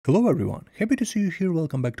Hello everyone, happy to see you here,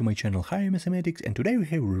 welcome back to my channel Higher Mathematics, and today we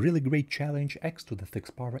have a really great challenge, x to the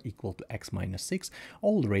 6th power equal to x minus 6,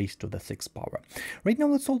 all raised to the 6th power. Right now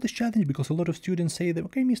let's solve this challenge because a lot of students say that,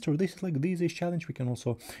 okay mister, this is like the easiest challenge, we can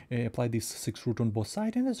also apply this 6th root on both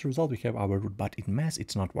sides, and as a result we have our root, but in math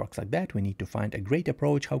it's not works like that. We need to find a great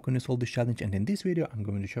approach, how can we solve this challenge, and in this video I'm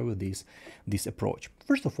going to show you this approach.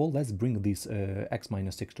 First of all, let's bring this x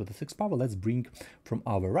minus 6 to the 6th power, let's bring from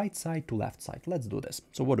our right side to left side. Let's do this.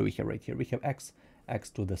 So what do we have right here? We have x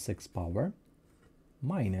to the 6th power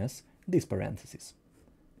minus this parenthesis,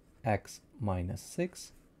 x minus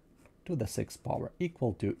 6 to the 6th power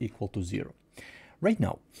equal to 0. Right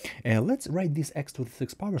now, let's write this x to the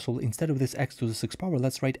 6th power. So instead of this x to the 6th power,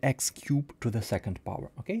 let's write x cubed to the 2nd power.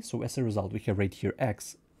 Okay, so as a result, we have right here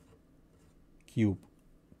x cubed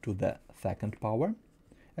to the 2nd power.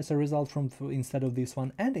 As a result, instead of this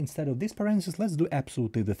one and instead of this parenthesis, let's do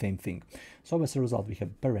absolutely the same thing. So as a result, we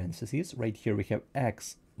have parentheses. Right here we have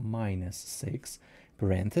x minus 6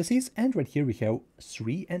 parentheses, and right here we have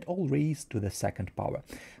 3 and all raised to the 2nd power.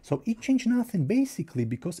 So it changed nothing basically,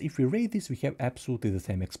 because if we raise this we have absolutely the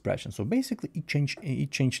same expression. So basically it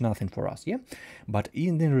changed nothing for us, yeah. But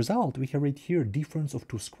in the result we have right here difference of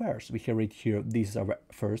two squares. We have right here, this is our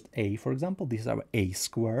first a, for example, this is our a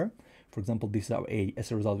square. For example, this is our a,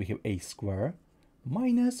 as a result we have a square,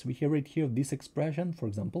 minus, we have right here this expression, for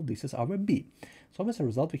example, this is our b. So as a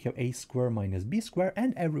result we have a square minus b square,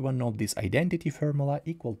 and everyone knows this identity formula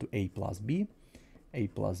equal to a plus b,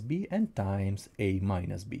 and times a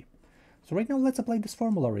minus b. So right now let's apply this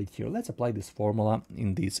formula right here. Let's apply this formula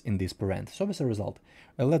in this parenthesis. So as a result,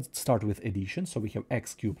 let's start with addition. So we have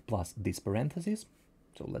x cubed plus this parenthesis.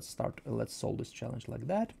 So let's solve this challenge like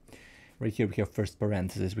that. Right here we have first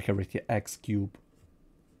parenthesis, we have right here x cubed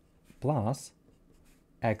plus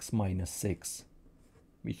x minus 6.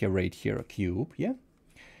 We have right here a cube, yeah?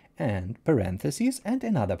 And parentheses and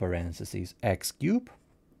another parenthesis, x cubed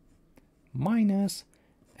minus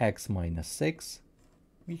x minus 6.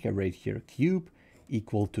 We have right here a cube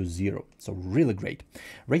equal to 0. So really great.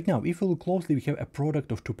 Right now, if we look closely, we have a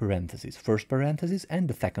product of two parentheses, first parenthesis and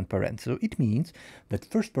the second parenthesis. So it means that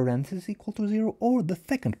first parenthesis equal to 0 or the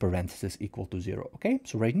second parenthesis equal to 0. Okay,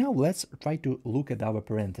 so right now let's try to look at our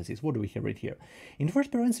parentheses. What do we have right here? In the first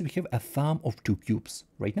parenthesis, we have a sum of two cubes.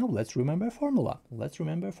 Right now, let's remember a formula. Let's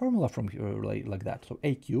remember a formula from here like that. So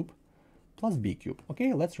a cube plus b cube.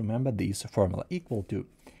 Okay, let's remember this formula equal to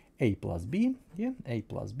a plus b, yeah, a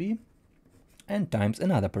plus b, and times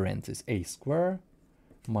another parenthesis, a square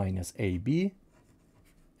minus ab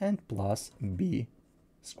and plus b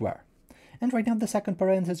square. And right now the second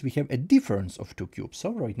parenthesis, we have a difference of two cubes.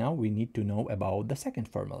 So right now we need to know about the second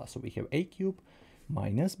formula. So we have a cube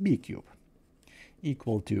minus b cube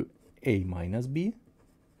equal to a minus b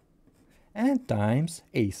and times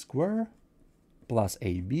a square plus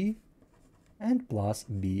ab and plus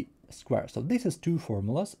b square. So this is two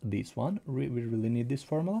formulas. This one we really need this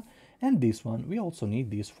formula, and this one we also need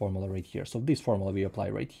this formula right here. So this formula we apply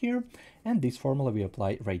right here, and this formula we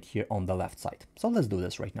apply right here on the left side. So let's do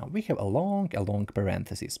this right now. We have a long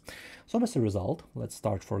parenthesis. So as a result, let's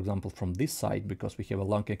start, for example, from this side, because we have a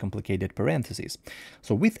long and complicated parenthesis.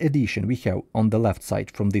 So with addition, we have on the left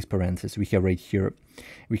side from this parenthesis, we have right here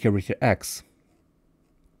x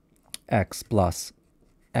plus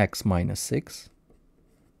x minus 6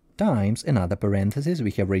 times another parenthesis,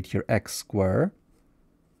 we have right here x square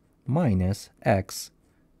minus x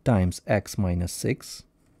times x minus 6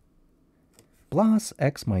 plus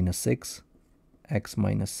x minus 6,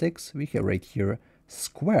 we have right here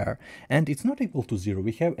square, and it's not equal to 0.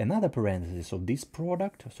 We have another parenthesis, so this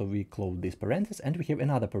product, so we close this parenthesis, and we have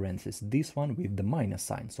another parenthesis, this one with the minus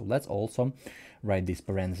sign. So let's also write this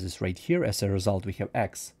parenthesis right here. As a result, we have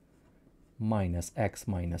x minus x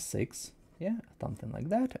minus 6, yeah, something like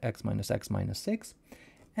that, x minus 6,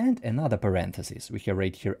 and another parenthesis. We have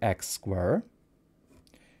right here x square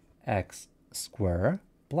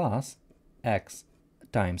plus x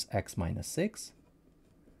times x minus 6.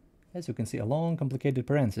 As you can see, a long complicated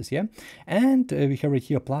parenthesis, yeah? And we have right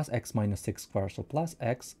here plus x minus 6 square, so plus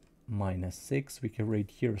x minus 6, we have right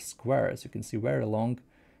here square. As you can see, very long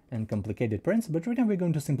and complicated parenthesis, but right now we're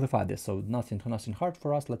going to simplify this, so nothing hard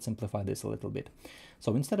for us. Let's simplify this a little bit.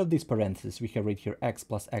 So instead of this parenthesis, we have right here x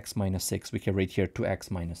plus x minus 6, we have right here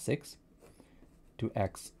 2x minus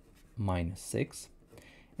 6,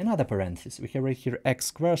 another parenthesis, we have right here x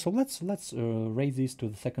squared. So let's raise this to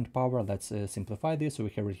the second power. Let's simplify this. So we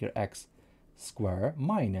have right here x square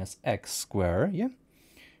minus x square, yeah,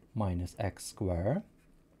 minus x square,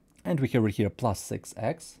 and we have right here plus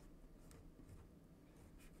 6x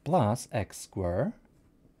plus x squared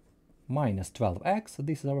minus 12x,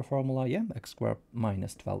 this is our formula, yeah, x squared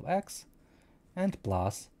minus 12x, and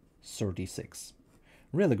plus 36.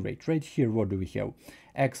 Really great. Right here, what do we have?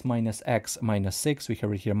 X minus 6, we have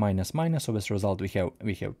right here minus minus, so as a result we have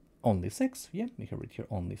only 6, yeah, we have right here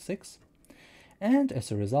only 6. And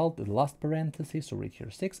as a result, the last parenthesis, so right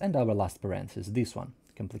here 6, and our last parenthesis, this one,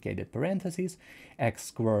 complicated parenthesis, x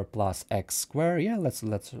squared plus x squared, yeah, let's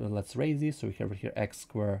raise this, so we have right here x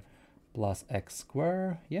squared plus x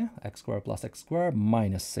squared, yeah, x squared plus x squared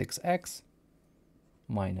minus 6x,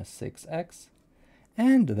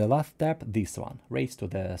 and the last step, this one, raised to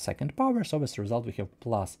the second power, so as a result we have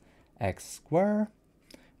plus x squared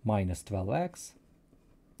minus 12x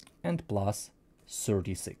and plus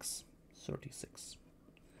 36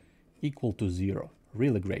 equal to 0.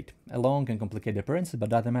 Really great. A long and complicated parenthesis, but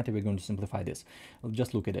doesn't matter, we're going to simplify this. We'll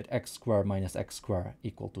just look at it. X squared minus x squared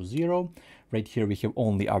equal to 0. Right here we have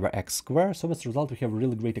only our x squared, so as a result we have a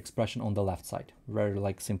really great expression on the left side. Very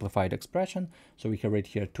like simplified expression. So we have right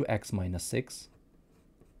here 2x minus 6.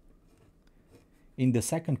 In the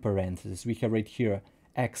second parenthesis we have right here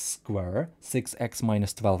x squared, 6x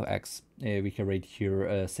minus 12x. We have right here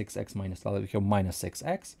 6x minus 12, we have minus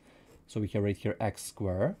 6x. So we have right here x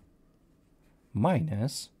squared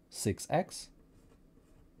minus 6x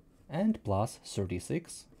and plus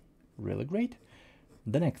 36. Really great.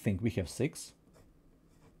 The next thing, we have 6.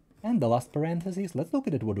 And the last parenthesis, let's look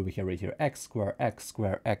at it. What do we have right here? X squared, x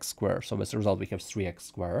squared, x squared. So as a result, we have 3x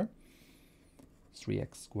squared.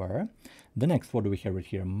 The next, what do we have right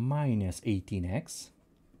here? Minus 18x.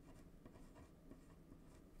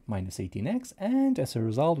 And as a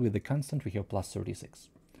result, with the constant, we have plus 36.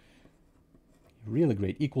 Really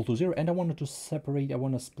great, equal to 0. And I wanted to separate, I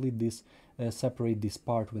want to split this, separate this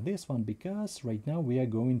part with this one, because right now we are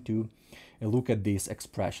going to look at this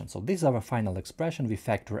expression. So this is our final expression. We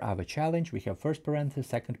factor our challenge. We have first parenthesis,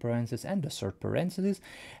 second parenthesis, and the third parenthesis.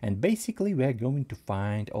 And basically we are going to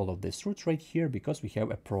find all of these roots right here, because we have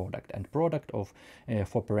a product, and product of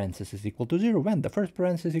 4 parentheses equal to 0 when the first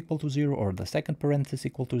parenthesis equal to 0, or the second parenthesis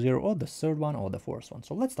equal to 0, or the third one, or the fourth one.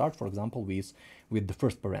 So let's start, for example, with the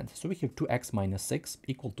first parenthesis. So we have 2x minus 6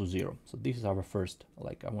 equal to 0. So this is our first,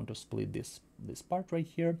 like, I want to split this part right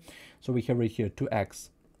here. So we have right here 2x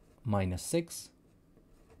minus 6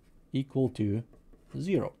 equal to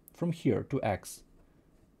 0. From here, 2x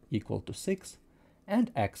equal to 6,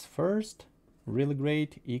 and x first, really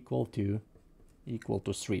great, equal to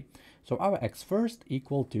 3. So our x first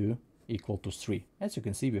equal to 3. As you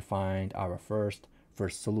can see, we find our first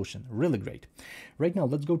solution. Really great. Right now,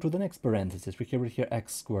 let's go to the next parenthesis. We have right here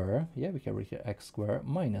x squared. Yeah, we have right here x squared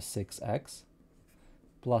minus 6x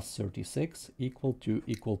plus 36 equal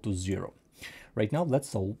to 0. Right now, let's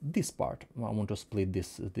solve this part. I want to split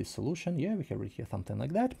this solution. Yeah, we have right here something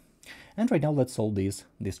like that. And right now, let's solve this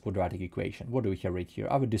quadratic equation. What do we have right here?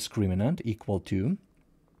 Our discriminant equal to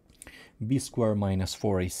b squared minus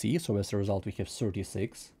 4ac. So as a result, we have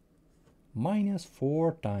 36 minus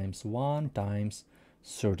 4 times 1 times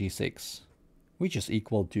 36, which is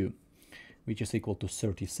equal to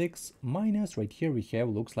 36 minus, right here we have,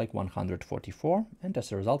 looks like 144, and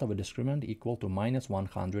as a result, our discriminant equal to minus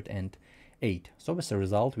 108. So as a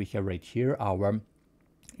result, we have right here our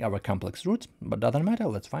complex roots, but doesn't matter.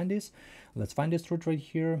 Let's find this root right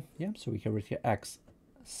here. Yeah, so we have right here x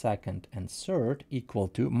second and third equal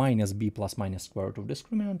to minus b plus minus square root of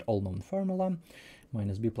discriminant, all known formula,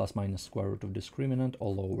 minus b plus minus square root of discriminant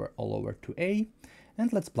all over 2a,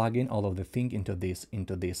 and let's plug in all of the thing into this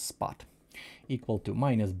spot. Equal to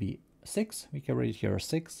minus b 6, we can write here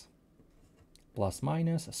 6, plus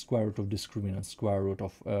minus square root of discriminant square root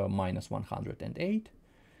of minus 108,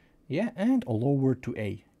 yeah, and all over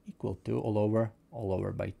 2a equal to all over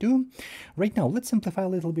by 2. Right now, let's simplify a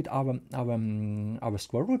little bit our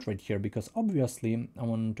square root right here, because obviously I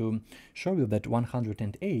want to show you that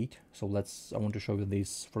 108. So I want to show you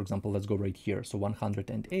this. For example, let's go right here. So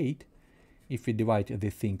 108. If we divide the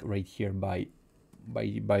thing right here by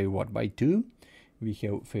what? By 2, we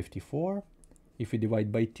have 54. If we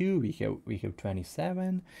divide by 2, we have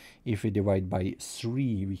 27. If we divide by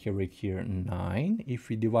 3, we have right here 9. If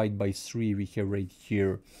we divide by 3, we have right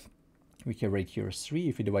here 3.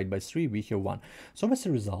 If we divide by 3, we have 1. So as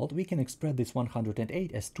a result, we can express this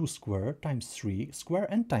 108 as 2 square times 3 square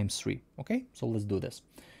and times 3. Okay, so let's do this.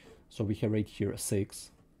 So we have right here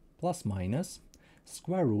 6 plus minus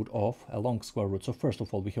square root of a long square root. So first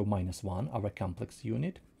of all, we have minus 1, our complex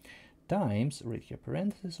unit, times, right here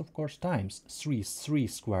parenthesis, of course, times 3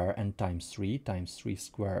 square and times 3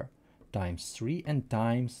 square times 3 and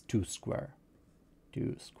times 2 square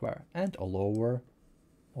and all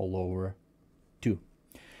over 2.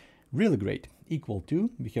 Really great. equal to,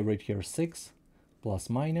 we have right here 6 plus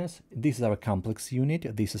minus, this is our complex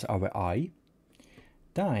unit, this is our I,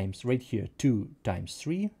 times right here 2 times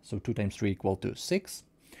 3, so 2 times 3 equal to 6.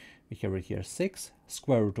 We have right here 6,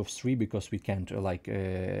 square root of 3, because we can't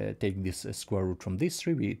take this square root from this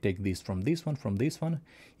 3, we take this from this one,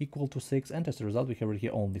 equal to 6, and as a result we have right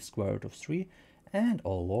here only square root of 3, and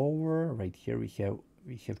all over right here we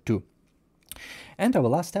have 2. And our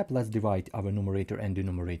last step, let's divide our numerator and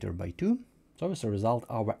denominator by 2. So as a result,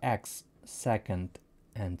 our x second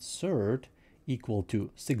and third equal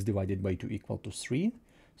to 6 divided by 2 equal to 3.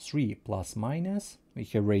 3 plus minus, we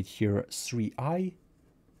have right here 3i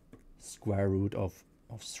square root of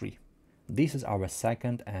 3. This is our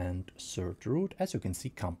second and third root. As you can see,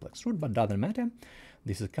 complex root, but doesn't matter.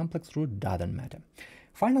 This is complex root, doesn't matter.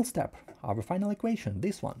 Final step, our final equation,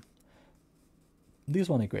 this one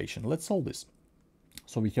equation. Let's solve this.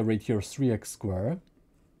 So we have right here 3x squared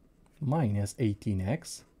minus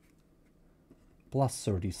 18x plus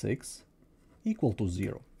 36 equal to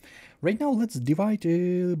 0. Right now, let's divide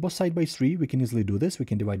both sides by 3. We can easily do this. We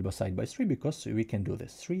can divide both sides by 3 because we can do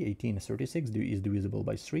this. 3, 18, 36 is divisible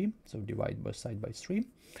by 3. So divide both sides by 3.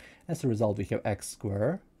 As a result, we have x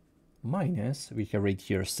squared minus, we have right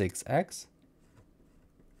here 6x,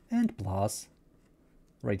 and plus,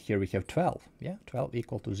 right here we have 12. Yeah, 12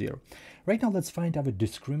 equal to 0. Right now, let's find our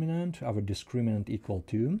discriminant. Our discriminant equal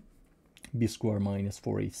to b squared minus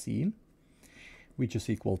 4ac, which is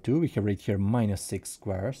equal to, we have right here minus 6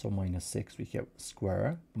 square, so minus 6 we have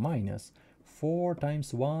square, minus 4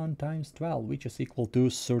 times 1 times 12, which is equal to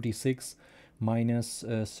 36 minus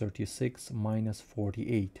 36 minus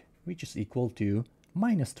 48, which is equal to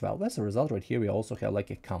minus 12. As a result, right here we also have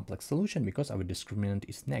like a complex solution because our discriminant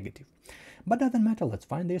is negative. But doesn't matter, let's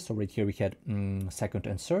find this. So right here we had second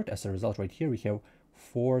and third. As a result, right here we have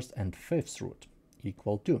fourth and fifth root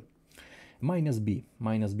equal to minus b.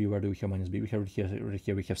 Minus b, where do we have minus b? We have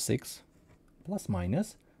here we have 6 plus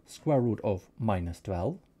minus square root of minus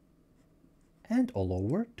 12 and all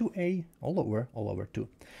over 2a, all over 2.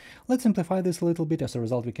 Let's simplify this a little bit. As a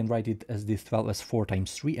result, we can write it as this 12 as 4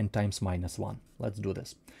 times 3 and times minus 1. Let's do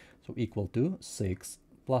this. So equal to 6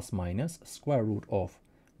 plus minus square root of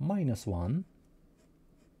minus 1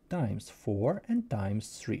 times 4 and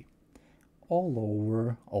times 3,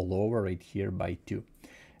 all over right here by 2.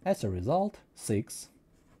 As a result, 6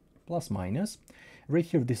 plus minus, right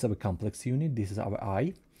here this is our complex unit, this is our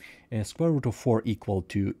I, square root of 4 equal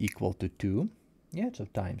to 2, yeah, so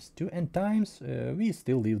times 2, and times, we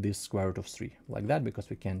still leave this square root of 3, like that, because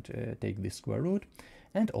we can't take this square root,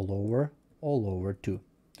 and all over 2,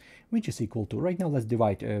 which is equal to, right now let's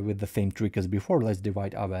divide with the same trick as before, let's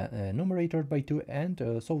divide our numerator by 2,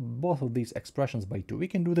 and so both of these expressions by 2. We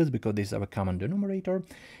can do this because this is our common denominator.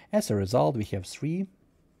 As a result, we have 3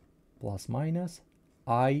 plus minus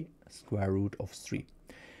I square root of 3.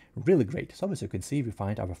 Really great. So as you can see, we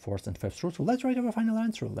find our fourth and fifth root. So let's write our final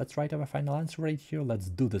answer. Let's write our final answer right here. Let's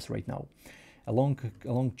do this right now. A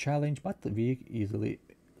long challenge, but we easily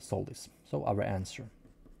solve this. So our answer,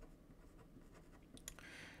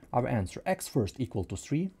 x first equal to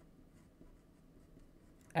 3,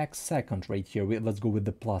 x second right here, let's go with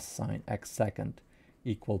the plus sign, x second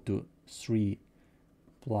equal to 3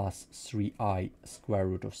 plus 3i square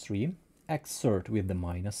root of 3, x third with the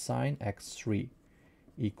minus sign, x3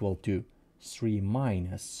 equal to 3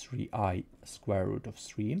 minus 3i square root of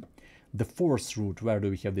 3. The fourth root, where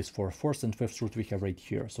do we have this for? Fourth and fifth root we have right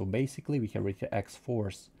here. So basically we have right here x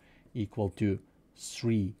fourth equal to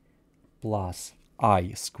 3 plus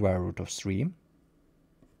I square root of 3.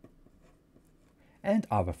 And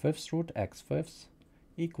our fifth root, x fifth,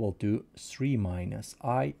 equal to 3 minus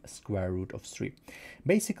I square root of 3.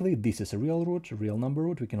 Basically, this is a real root, real number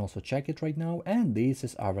root. We can also check it right now. And this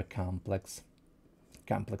is our complex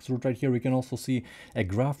root right here. We can also see a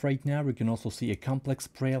graph right now. We can also see a complex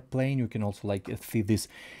plane. You can also like see this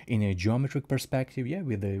in a geometric perspective, yeah,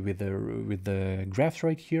 with the graphs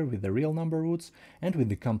right here, with the real number roots, and with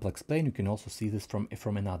the complex plane. You can also see this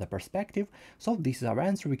from another perspective. So this is our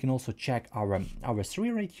answer. We can also check our 3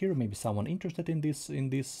 right here. Maybe someone interested in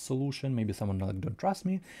this solution. Maybe someone don't trust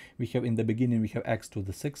me. We have in the beginning we have x to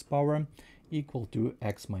the 6th power equal to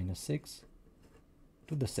x minus 6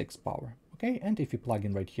 to the 6th power. Okay, and if we plug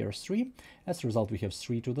in right here 3, as a result we have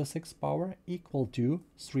 3 to the 6th power equal to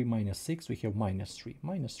 3 minus 6, we have minus 3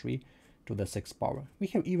 to the 6th power. We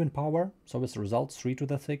have even power, so as a result 3 to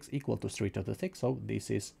the 6 equal to 3 to the 6, so this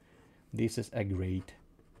is a great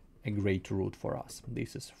root for us.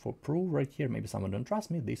 This is for proof right here. Maybe someone don't trust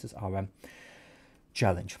me. This is our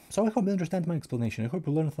challenge. So I hope you understand my explanation. I hope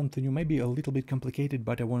you learned something new, maybe a little bit complicated,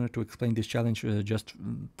 but I wanted to explain this challenge just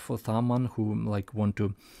for someone who like want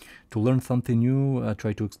to learn something new,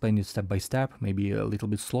 try to explain it step by step, maybe a little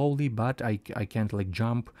bit slowly, but I can't like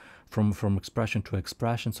jump from expression to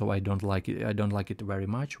expression, so I don't like it very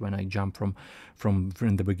much when I jump from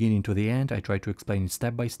the beginning to the end. I try to explain it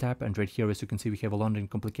step by step, and right here, as you can see, we have a long and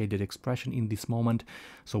complicated expression in this moment,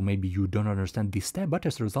 so maybe you don't understand this step, but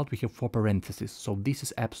as a result we have 4 parentheses, so this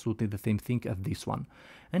is absolutely the same thing as this one.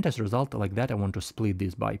 And as a result, like that, I want to split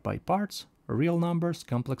this by parts, real numbers,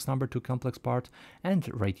 complex number, 2 complex parts, and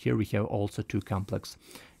right here we have also 2 complex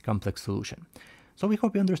solution. So we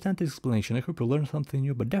hope you understand this explanation. I hope you learned something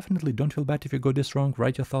new, but definitely don't feel bad if you got this wrong.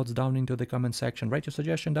 Write your thoughts down into the comment section. Write your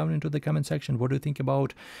suggestion down into the comment section. What do you think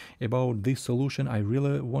about this solution? I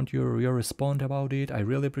really want your response about it. I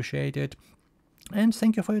really appreciate it. And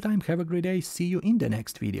thank you for your time. Have a great day. See you in the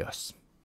next videos.